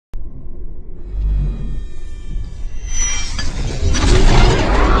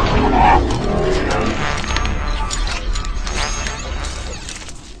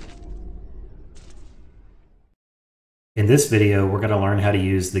In this video, we're going to learn how to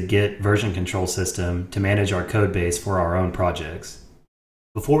use the Git Version Control system to manage our code base for our own projects.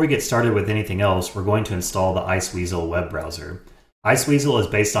 Before we get started with anything else, we're going to install the Iceweasel web browser. Iceweasel is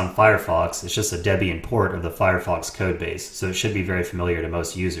based on Firefox. It's just a Debian port of the Firefox code base, so it should be very familiar to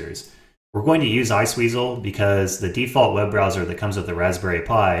most users. We're going to use Iceweasel because the default web browser that comes with the Raspberry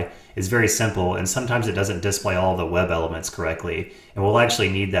Pi is very simple, and sometimes it doesn't display all the web elements correctly, and we'll actually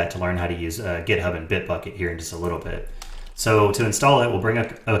need that to learn how to use Github and Bitbucket here in just a little bit. So to install it, we'll bring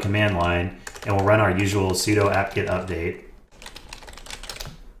up a command line and we'll run our usual sudo apt-get update.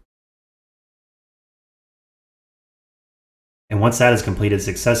 And once that is completed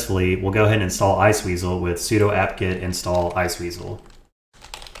successfully, we'll go ahead and install Iceweasel with sudo apt-get install Iceweasel.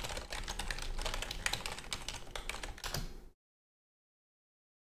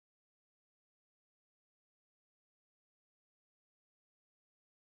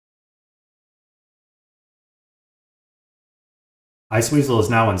 Iceweasel is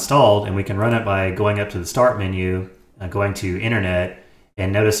now installed, and we can run it by going up to the Start menu, going to Internet,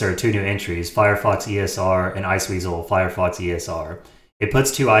 and notice there are two new entries, Firefox ESR and Iceweasel Firefox ESR. It puts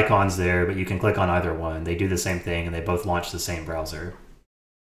two icons there, but you can click on either one. They do the same thing, and they both launch the same browser.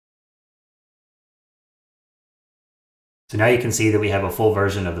 So now you can see that we have a full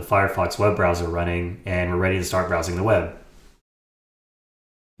version of the Firefox web browser running, and we're ready to start browsing the web.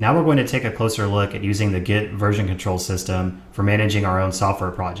 Now we're going to take a closer look at using the Git version control system for managing our own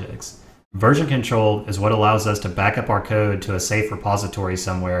software projects. Version control is what allows us to back up our code to a safe repository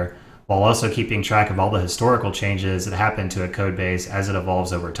somewhere while also keeping track of all the historical changes that happen to a code base as it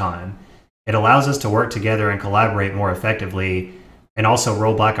evolves over time. It allows us to work together and collaborate more effectively and also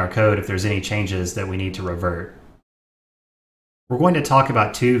roll back our code if there's any changes that we need to revert. We're going to talk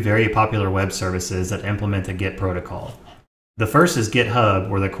about two very popular web services that implement the Git protocol. The first is GitHub,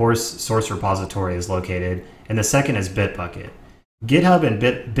 where the course source repository is located, and the second is Bitbucket. GitHub and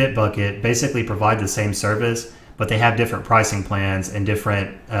Bitbucket basically provide the same service, but they have different pricing plans and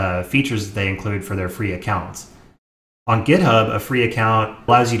different features that they include for their free accounts. On GitHub, a free account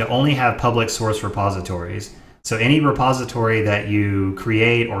allows you to only have public source repositories. So any repository that you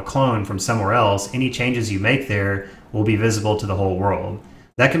create or clone from somewhere else, any changes you make there will be visible to the whole world.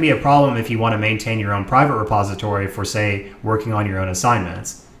 That can be a problem if you want to maintain your own private repository for, say, working on your own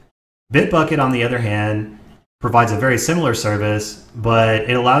assignments. Bitbucket, on the other hand, provides a very similar service, but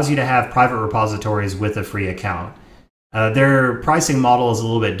it allows you to have private repositories with a free account. Their pricing model is a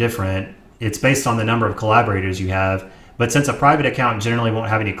little bit different. It's based on the number of collaborators you have, but since a private account generally won't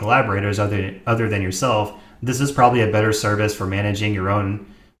have any collaborators other than yourself, this is probably a better service for managing your own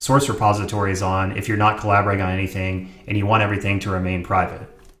source repositories on if you're not collaborating on anything and you want everything to remain private.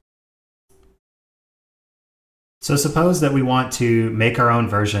 So suppose that we want to make our own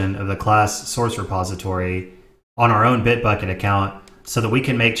version of the class source repository on our own Bitbucket account so that we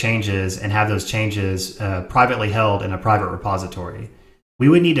can make changes and have those changes privately held in a private repository. We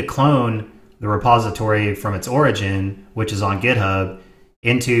would need to clone the repository from its origin, which is on GitHub,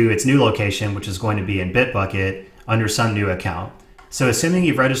 into its new location, which is going to be in Bitbucket under some new account. So assuming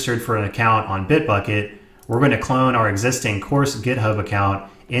you've registered for an account on Bitbucket, we're going to clone our existing course GitHub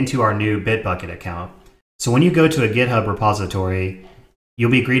account into our new Bitbucket account. So when you go to a GitHub repository, you'll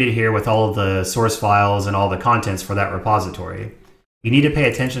be greeted here with all of the source files and all the contents for that repository. You need to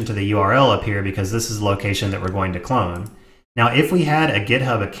pay attention to the URL up here because this is the location that we're going to clone. Now, if we had a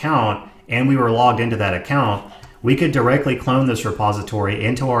GitHub account and we were logged into that account, we could directly clone this repository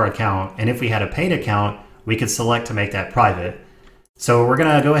into our account, and if we had a paid account, we could select to make that private. So we're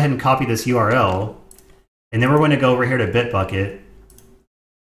going to go ahead and copy this URL, and then we're going to go over here to Bitbucket.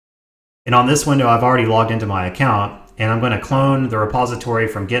 And on this window, I've already logged into my account, and I'm going to clone the repository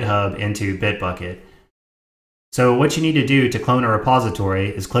from GitHub into Bitbucket. So what you need to do to clone a repository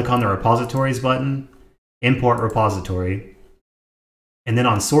is click on the Repositories button, Import Repository, and then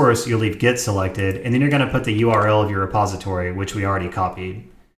on Source, you'll leave Git selected, and then you're going to put the URL of your repository, which we already copied.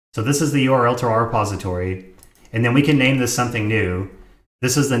 So this is the URL to our repository. And then we can name this something new.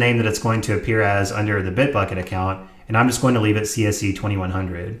 This is the name that it's going to appear as under the Bitbucket account, and I'm just going to leave it CSE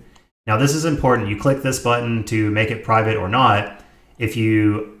 2100. Now this is important. You click this button to make it private or not. If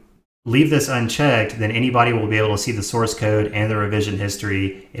you leave this unchecked, then anybody will be able to see the source code and the revision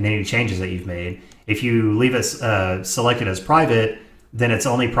history and any changes that you've made. If you leave it selected as private, then it's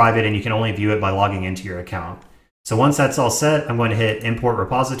only private and you can only view it by logging into your account. So once that's all set, I'm going to hit Import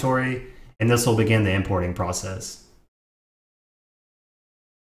Repository, and this will begin the importing process.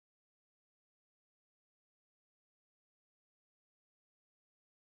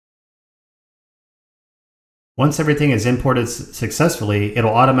 Once everything is imported successfully,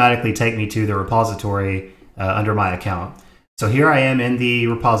 it'll automatically take me to the repository under my account. So here I am in the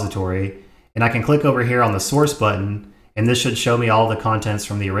repository, and I can click over here on the source button, and this should show me all the contents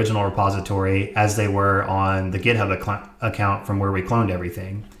from the original repository as they were on the GitHub account from where we cloned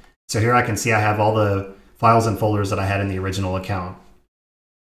everything. So here I can see I have all the files and folders that I had in the original account.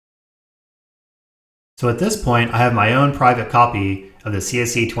 So at this point, I have my own private copy of the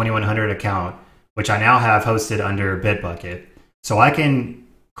CSC 2100 account, which I now have hosted under Bitbucket. So I can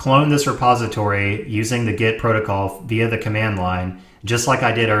clone this repository using the Git protocol via the command line, just like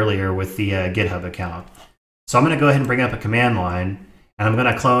I did earlier with the GitHub account. So I'm going to go ahead and bring up a command line, and I'm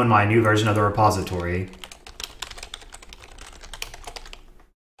going to clone my new version of the repository.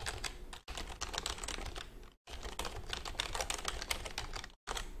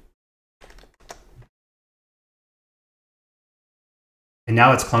 And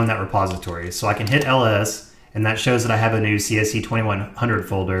now it's cloned that repository. So I can hit ls, and that shows that I have a new CSC 2100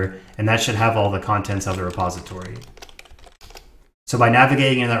 folder, and that should have all the contents of the repository. So by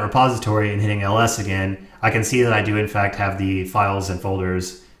navigating in that repository and hitting ls again, I can see that I do in fact have the files and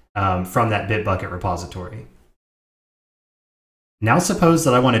folders from that Bitbucket repository. Now suppose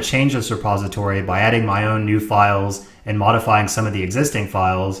that I want to change this repository by adding my own new files and modifying some of the existing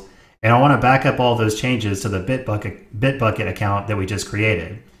files, and I want to back up all those changes to the Bitbucket account that we just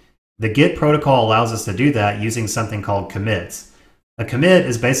created. The Git protocol allows us to do that using something called commits. A commit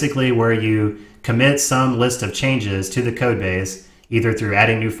is basically where you commit some list of changes to the codebase, either through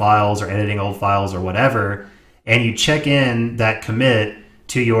adding new files or editing old files or whatever, and you check in that commit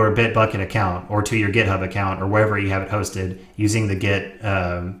to your Bitbucket account or to your GitHub account or wherever you have it hosted using the Git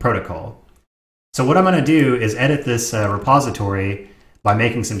protocol. So what I'm going to do is edit this repository by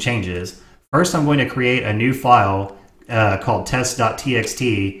making some changes. First, I'm going to create a new file called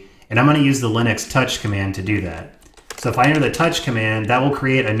test.txt, and I'm going to use the Linux touch command to do that. So if I enter the touch command, that will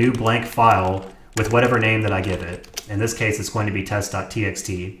create a new blank file with whatever name that I give it. In this case, it's going to be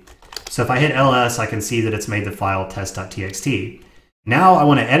test.txt. So if I hit ls, I can see that it's made the file test.txt. Now I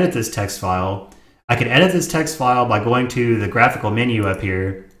want to edit this text file. I can edit this text file by going to the graphical menu up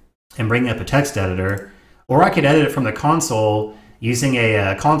here and bringing up a text editor, or I could edit it from the console using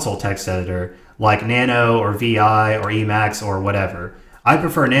a console text editor like Nano or VI or Emacs or whatever. I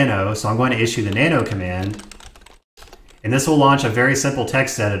prefer Nano, so I'm going to issue the Nano command, and this will launch a very simple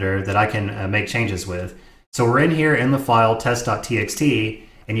text editor that I can make changes with. So we're in here in the file test.txt,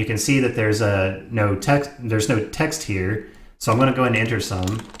 and you can see that there's no text here. So I'm going to go ahead and enter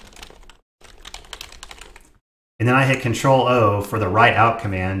some. And then I hit Control-O for the write out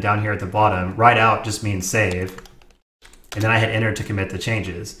command down here at the bottom. Write out just means save. And then I hit enter to commit the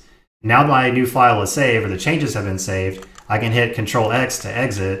changes. Now my new file is saved, or the changes have been saved, I can hit Control-X to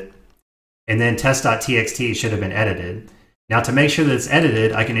exit, and then test.txt should have been edited. Now to make sure that it's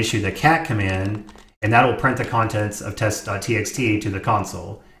edited, I can issue the cat command, and that will print the contents of test.txt to the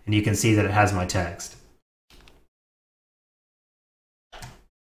console. And you can see that it has my text.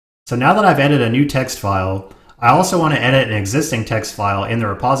 So now that I've edited a new text file, I also want to edit an existing text file in the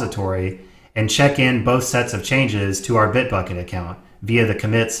repository and check in both sets of changes to our Bitbucket account via the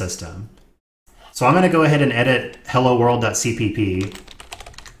commit system. So I'm going to go ahead and edit hello-world.cpp,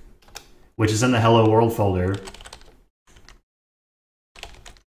 which is in the Hello World folder.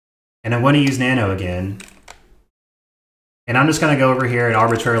 And I'm going to use Nano again. And I'm just going to go over here and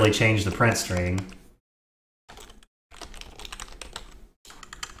arbitrarily change the print string.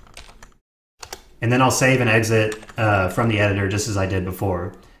 And then I'll save and exit from the editor just as I did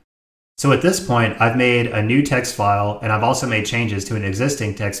before. So at this point, I've made a new text file, and I've also made changes to an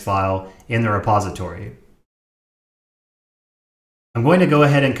existing text file in the repository. I'm going to go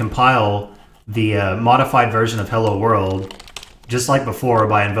ahead and compile the modified version of Hello World, just like before,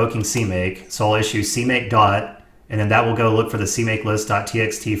 by invoking cmake. So I'll issue cmake dot, and then that will go look for the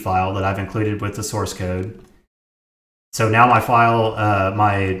cmakelist.txt file that I've included with the source code. So now my file,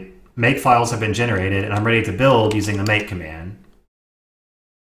 my make files have been generated, and I'm ready to build using the make command.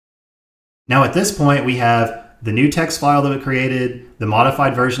 Now at this point, we have the new text file that we created, the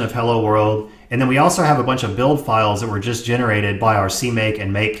modified version of Hello World, and then we also have a bunch of build files that were just generated by our cmake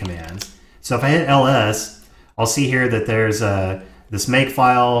and make commands. So if I hit ls, I'll see here that there's this make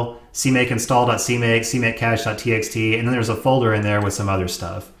file, cmake install.cmake, cmake cache.txt, and then there's a folder in there with some other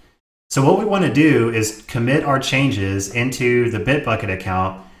stuff. So what we want to do is commit our changes into the Bitbucket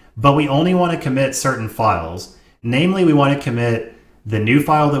account, but we only want to commit certain files. Namely, we want to commit the new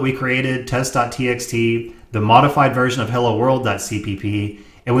file that we created, test.txt, the modified version of hello-world.cpp,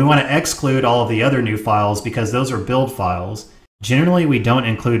 and we want to exclude all of the other new files because those are build files. Generally, we don't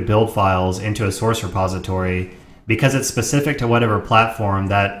include build files into a source repository because it's specific to whatever platform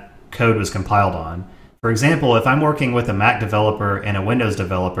that code was compiled on. For example, if I'm working with a Mac developer and a Windows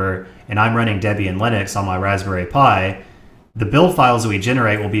developer, and I'm running Debian Linux on my Raspberry Pi, the build files that we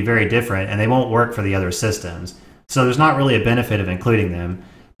generate will be very different and they won't work for the other systems. So there's not really a benefit of including them.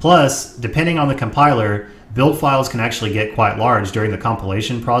 Plus, depending on the compiler, build files can actually get quite large during the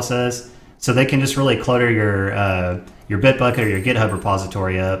compilation process, so they can just really clutter your Bitbucket or your GitHub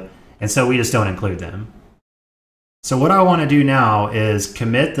repository up, and so we just don't include them. So what I want to do now is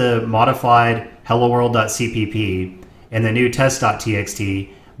commit the modified helloworld.cpp and the new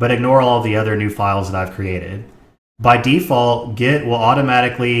test.txt, but ignore all the other new files that I've created. By default, Git will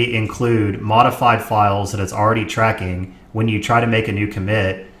automatically include modified files that it's already tracking when you try to make a new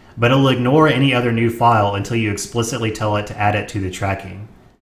commit, but it'll ignore any other new file until you explicitly tell it to add it to the tracking.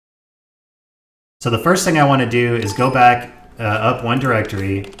 So the first thing I want to do is go back up one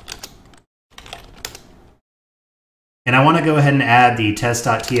directory, and I want to go ahead and add the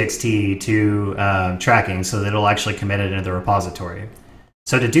test.txt to tracking so that it'll actually commit it into the repository.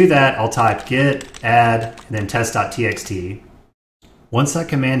 So to do that, I'll type git add and then test.txt. Once that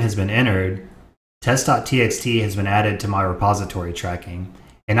command has been entered, test.txt has been added to my repository tracking,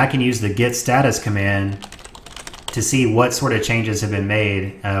 and I can use the Git Status command to see what sort of changes have been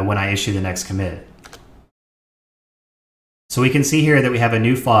made when I issue the next commit. So we can see here that we have a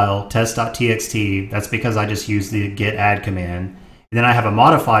new file, test.txt. That's because I just used the git add command. And then I have a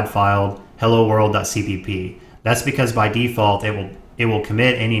modified file, helloworld.cpp. That's because by default it will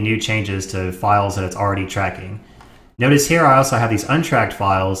commit any new changes to files that it's already tracking. Notice here I also have these untracked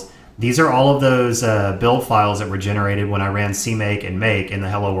files. These are all of those build files that were generated when I ran cmake and make in the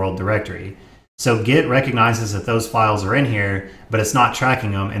hello world directory. So Git recognizes that those files are in here, but it's not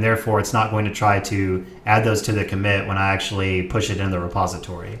tracking them, and therefore it's not going to try to add those to the commit when I actually push it in the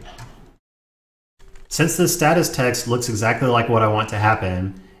repository. Since this status text looks exactly like what I want to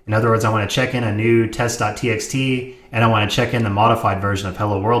happen, in other words, I want to check in a new test.txt, and I want to check in the modified version of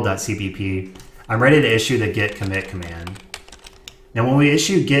helloworld.cpp, I'm ready to issue the git commit command. Now when we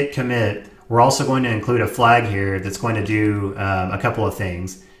issue git commit, we're also going to include a flag here that's going to do a couple of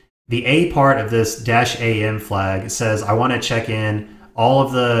things. The A part of this -am flag says I want to check in all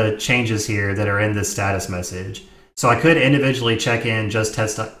of the changes here that are in this status message. So I could individually check in just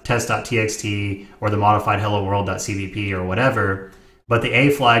test.txt or the modified helloworld.cpp or whatever, but the A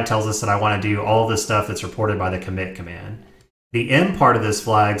flag tells us that I want to do all of the stuff that's reported by the commit command. The M part of this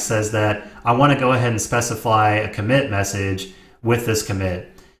flag says that I want to go ahead and specify a commit message with this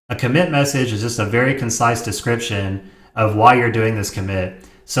commit. A commit message is just a very concise description of why you're doing this commit,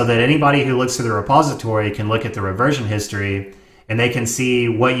 so that anybody who looks through the repository can look at the reversion history and they can see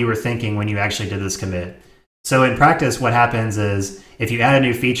what you were thinking when you actually did this commit. So in practice, what happens is if you add a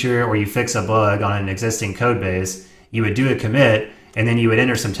new feature or you fix a bug on an existing code base, you would do a commit and then you would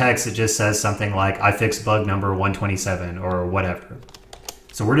enter some text that just says something like, I fixed bug number 127 or whatever.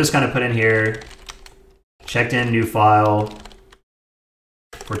 So we're just going to put in here, checked in new file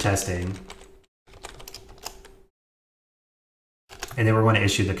for testing. And then we're going to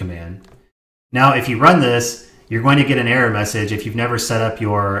issue the command. Now, if you run this, you're going to get an error message if you've never set up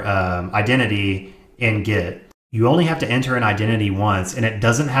your identity in Git. You only have to enter an identity once, and it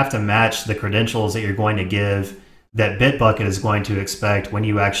doesn't have to match the credentials that you're going to give that Bitbucket is going to expect when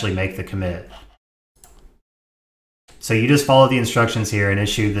you actually make the commit. So you just follow the instructions here and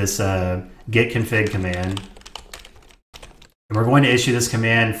issue this git config command. And we're going to issue this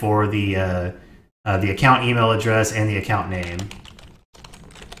command for the account email address and the account name.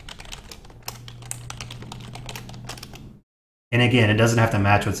 And again, it doesn't have to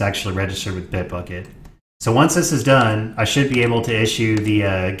match what's actually registered with Bitbucket. So once this is done, I should be able to issue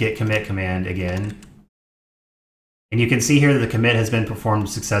the git commit command again. And you can see here that the commit has been performed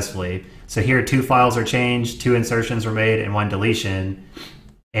successfully. So here 2 files are changed, 2 insertions were made, and 1 deletion.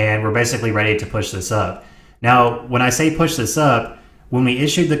 And we're basically ready to push this up. Now, when I say push this up, when we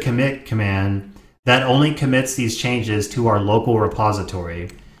issued the commit command, that only commits these changes to our local repository.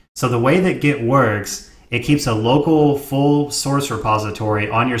 So the way that Git works, it keeps a local full source repository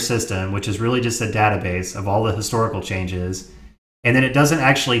on your system, which is really just a database of all the historical changes. And then it doesn't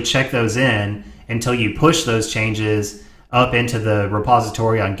actually check those in until you push those changes up into the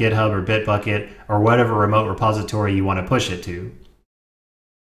repository on GitHub or Bitbucket or whatever remote repository you want to push it to.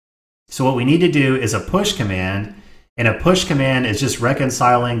 So what we need to do is a push command, and a push command is just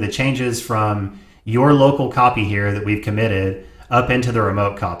reconciling the changes from your local copy here that we've committed up into the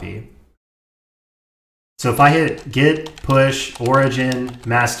remote copy. So if I hit git push origin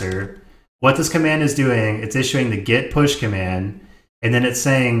master, what this command is doing, it's issuing the git push command, and then it's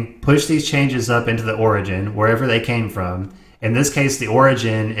saying push these changes up into the origin, wherever they came from. In this case, the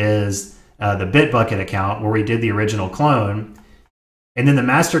origin is the Bitbucket account where we did the original clone. And then the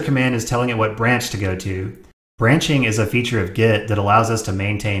master command is telling it what branch to go to. Branching is a feature of Git that allows us to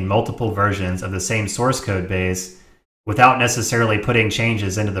maintain multiple versions of the same source code base without necessarily putting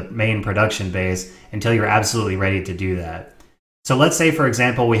changes into the main production base until you're absolutely ready to do that. So let's say, for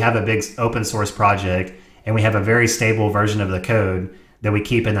example, we have a big open source project and we have a very stable version of the code that we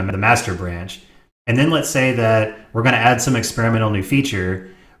keep in the master branch. And then let's say that we're going to add some experimental new feature.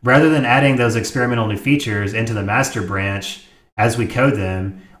 Rather than adding those experimental new features into the master branch as we code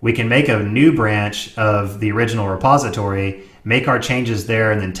them, we can make a new branch of the original repository, make our changes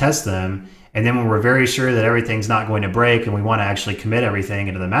there, and then test them. And then when we're very sure that everything's not going to break and we want to actually commit everything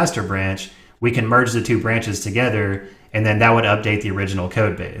into the master branch, we can merge the two branches together, and then that would update the original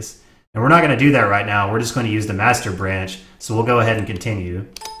code base. And we're not going to do that right now. We're just going to use the master branch. So we'll go ahead and continue.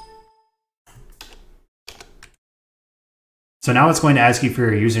 So now it's going to ask you for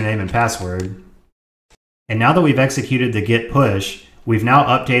your username and password. And now that we've executed the git push, we've now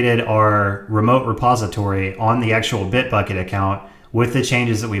updated our remote repository on the actual Bitbucket account with the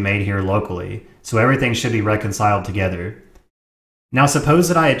changes that we made here locally. So everything should be reconciled together. Now suppose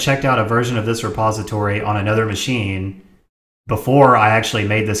that I had checked out a version of this repository on another machine before I actually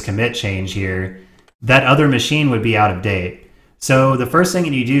made this commit change here. That other machine would be out of date. So the first thing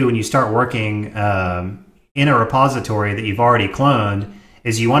that you do when you start working in a repository that you've already cloned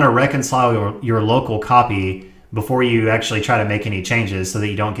is you want to reconcile your local copy before you actually try to make any changes so that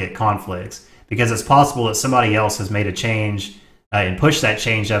you don't get conflicts. Because it's possible that somebody else has made a change and pushed that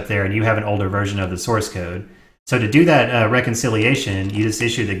change up there and you have an older version of the source code. So to do that reconciliation, you just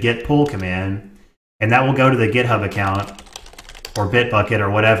issue the git pull command, and that will go to the GitHub account or Bitbucket or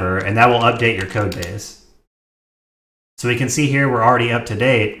whatever, and that will update your code base. So we can see here we're already up to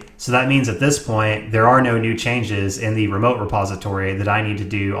date. So that means at this point, there are no new changes in the remote repository that I need to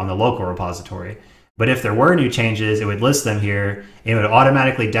do on the local repository. But if there were new changes, it would list them here. It would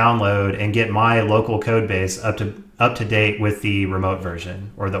automatically download and get my local code base up to date with the remote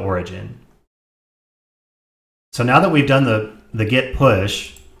version or the origin. So now that we've done the git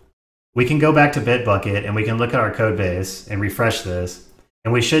push, we can go back to Bitbucket and we can look at our code base and refresh this.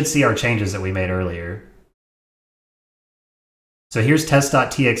 And we should see our changes that we made earlier. So here's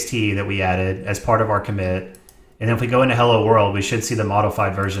test.txt that we added as part of our commit. And then if we go into Hello World, we should see the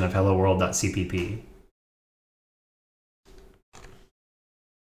modified version of hello world.cpp.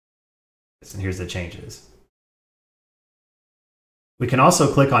 And here's the changes. We can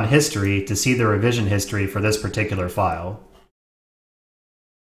also click on History to see the revision history for this particular file.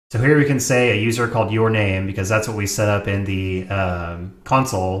 So here we can say a user called your name, because that's what we set up in the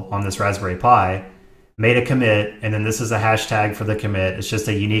console on this Raspberry Pi, made a commit, and then this is a hashtag for the commit. It's just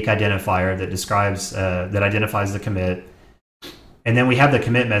a unique identifier that describes, that identifies the commit. And then we have the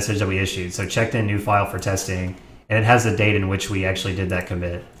commit message that we issued. So checked in new file for testing, and it has the date in which we actually did that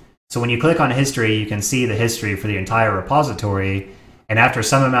commit. So when you click on history, you can see the history for the entire repository. And after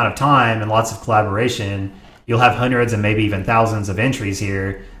some amount of time and lots of collaboration, you'll have hundreds and maybe even thousands of entries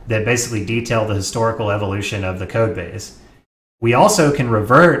here that basically detail the historical evolution of the code base. We also can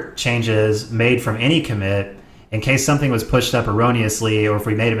revert changes made from any commit in case something was pushed up erroneously, or if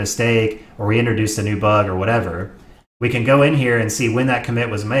we made a mistake, or we introduced a new bug or whatever. We can go in here and see when that commit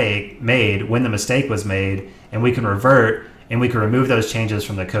was made, when the mistake was made, and we can revert and we can remove those changes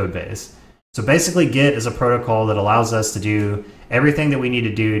from the code base. So basically Git is a protocol that allows us to do everything that we need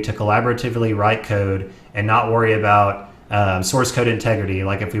to do to collaboratively write code and not worry about source code integrity,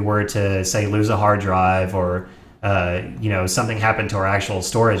 like if we were to, say, lose a hard drive or something happened to our actual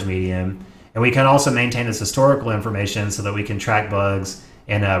storage medium. And we can also maintain this historical information so that we can track bugs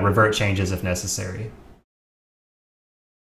and revert changes if necessary.